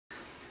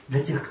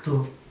для тех,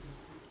 кто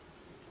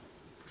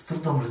с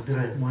трудом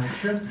разбирает мой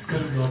акцент,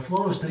 скажу два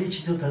слова, что речь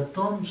идет о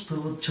том, что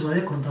вот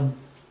человек, он там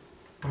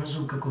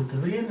прожил какое-то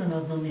время на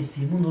одном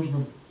месте, ему нужно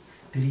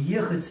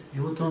переехать, и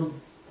вот он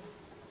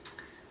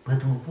по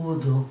этому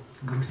поводу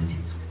грустит.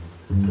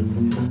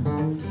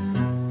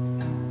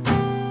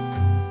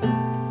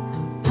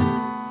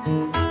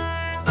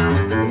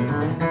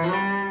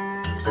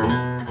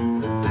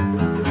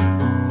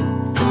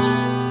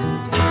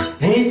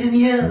 Eighteen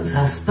years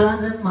I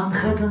spent in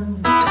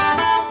Manhattan.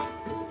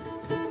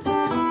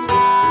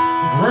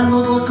 The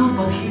landlord was good,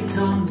 but he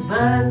turned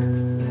bad.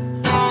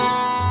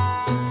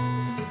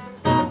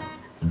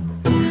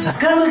 A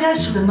scumbag,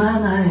 actually,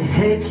 man, I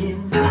hate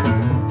him.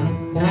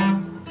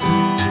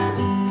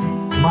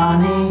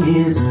 Money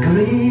is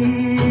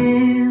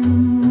green,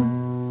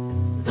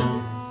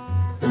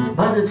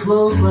 but it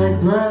flows like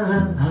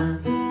blood.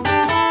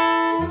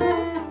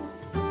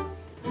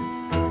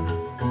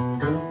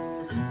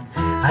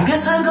 I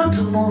guess I got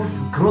to move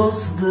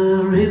across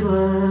the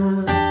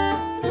river.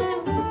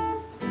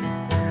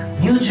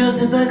 New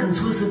Jersey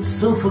beckons with its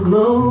sulphur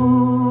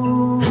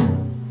glow.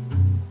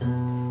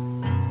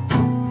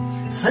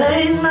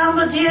 Saying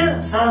numbered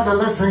years are the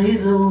lesser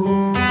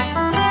evil.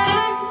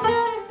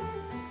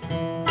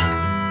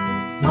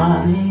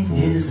 Money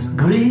is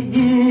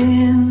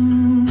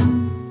green,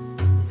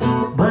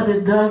 but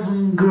it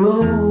doesn't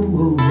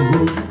grow.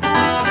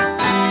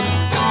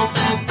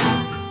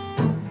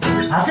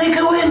 I'll take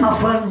away my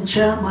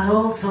furniture, my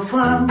old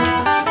sofa.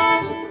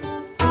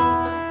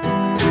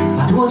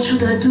 But what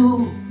should I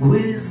do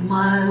with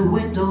my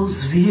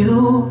window's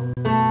view?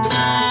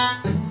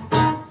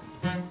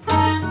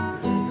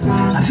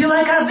 I feel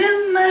like I've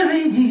been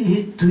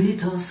married to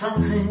it or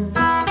something.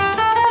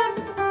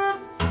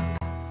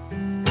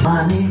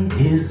 Money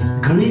is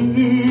green,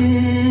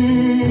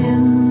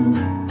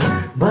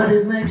 but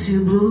it makes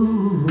you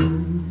blue.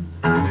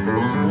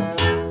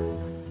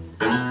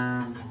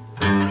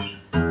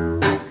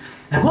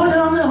 And what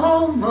on the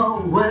whole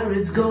know where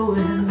it's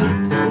going.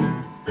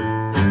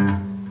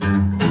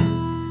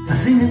 I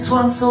think it's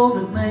one soul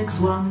that makes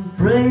one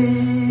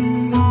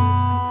pray.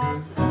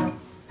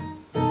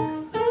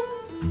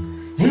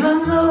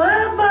 Even though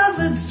above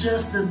it's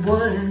just a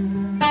boy.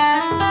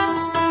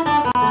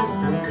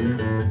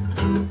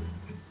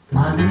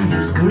 Money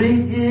is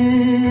green,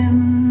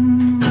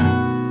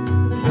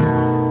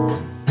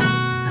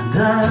 and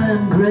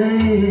I'm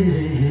grey.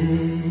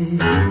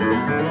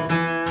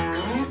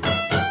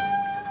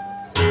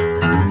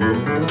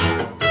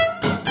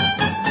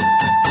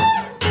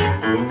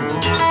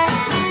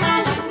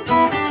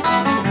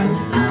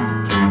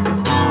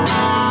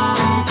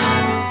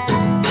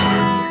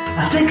 I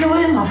take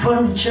away my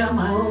furniture,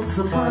 my old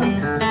sofa.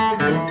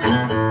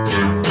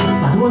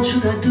 But what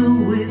should I do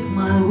with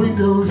my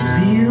window's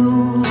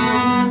view?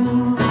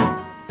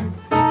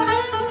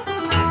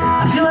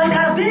 I feel like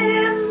I've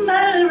been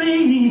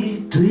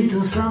married to it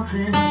or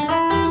something.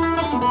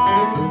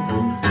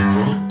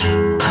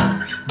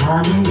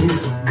 Money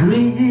is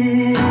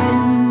green,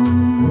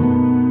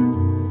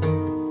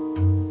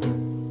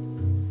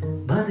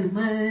 but it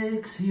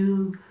makes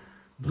you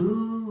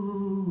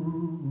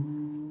blue.